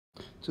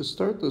To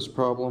start this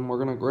problem, we're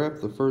going to graph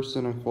the first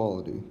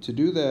inequality. To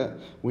do that,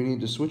 we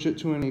need to switch it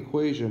to an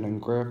equation and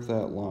graph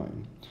that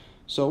line.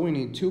 So we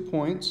need 2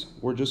 points.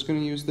 We're just going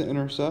to use the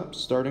intercept,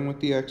 starting with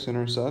the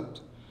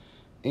x-intercept.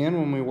 And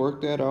when we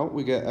work that out,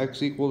 we get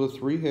x equal to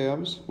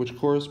 3/2, which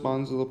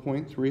corresponds to the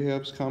point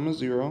 3/2,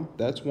 0.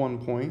 That's 1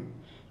 point.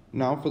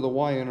 Now for the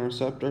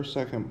y-intercept, our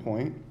second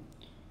point.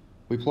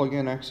 We plug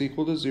in x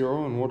equal to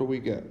 0, and what do we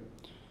get?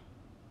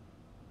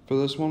 For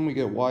this one, we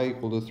get y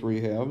equal to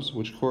 3/2,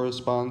 which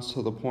corresponds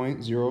to the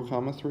point 0,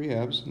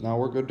 3/2. Now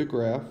we're good to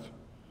graph.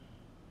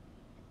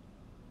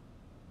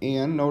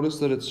 And notice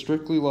that it's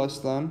strictly less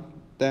than.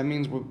 That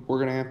means we're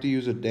going to have to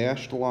use a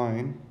dashed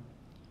line.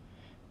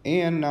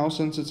 And now,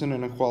 since it's an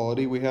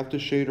inequality, we have to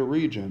shade a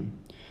region.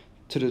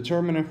 To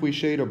determine if we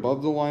shade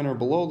above the line or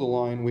below the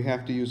line, we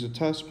have to use a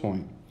test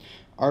point.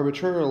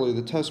 Arbitrarily,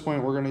 the test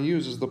point we're going to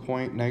use is the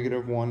point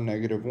 -1,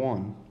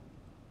 -1.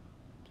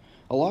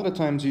 A lot of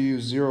times you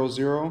use 0,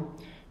 0,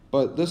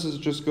 but this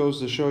just goes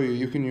to show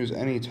you can use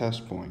any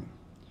test point.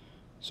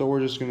 So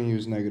we're just going to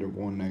use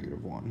 -1,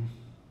 -1.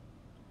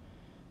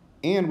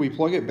 And we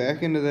plug it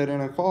back into that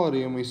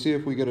inequality and we see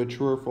if we get a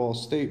true or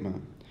false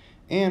statement.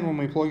 And when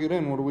we plug it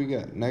in, what do we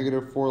get?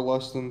 -4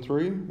 less than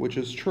 3, which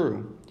is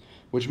true,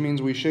 which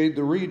means we shade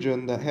the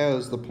region that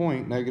has the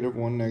point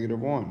 -1,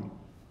 -1,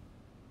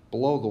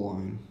 below the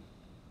line.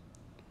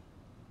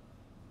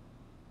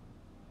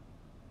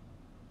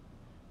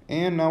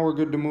 And now we're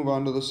good to move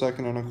on to the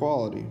second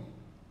inequality.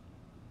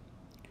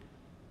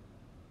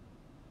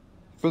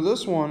 For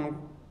this one,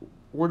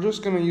 we're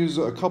just going to use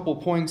a couple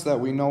points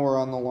that we know are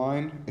on the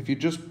line. If you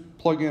just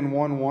plug in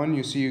 1, 1,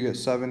 you see you get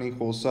 7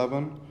 equals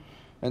 7.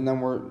 And then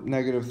we're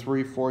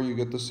 -3, 4, you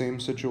get the same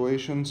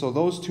situation. So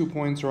those 2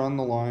 points are on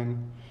the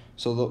line.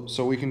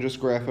 So we can just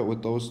graph it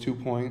with those 2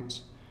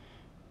 points.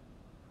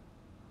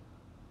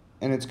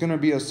 And it's going to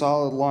be a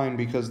solid line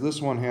because this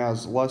one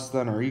has less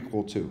than or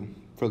equal to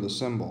for the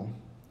symbol.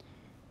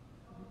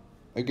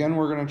 Again,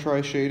 we're going to try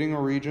shading a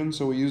region,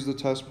 so we use the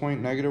test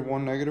point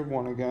 -1,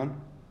 -1 again.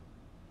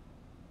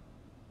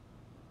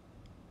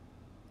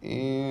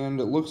 And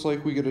it looks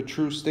like we get a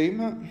true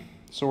statement,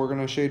 so we're going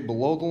to shade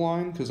below the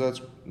line because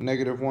that's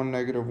 -1,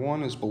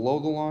 -1 is below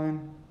the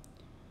line.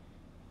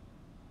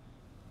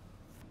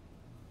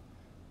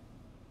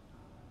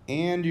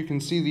 And you can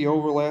see the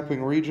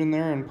overlapping region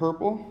there in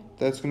purple.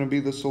 That's going to be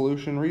the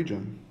solution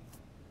region.